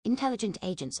Intelligent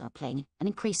agents are playing an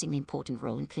increasingly important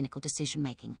role in clinical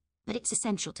decision-making, but it's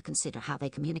essential to consider how they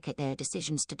communicate their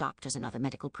decisions to doctors and other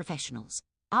medical professionals.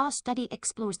 Our study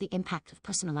explores the impact of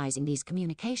personalizing these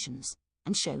communications,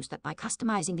 and shows that by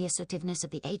customizing the assertiveness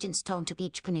of the agent's tone to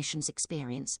each clinician's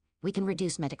experience, we can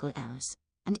reduce medical errors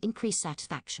and increase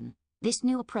satisfaction. This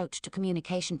new approach to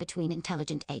communication between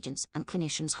intelligent agents and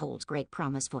clinicians holds great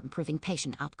promise for improving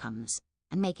patient outcomes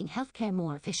and making healthcare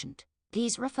more efficient.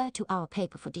 Please refer to our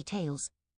paper for details.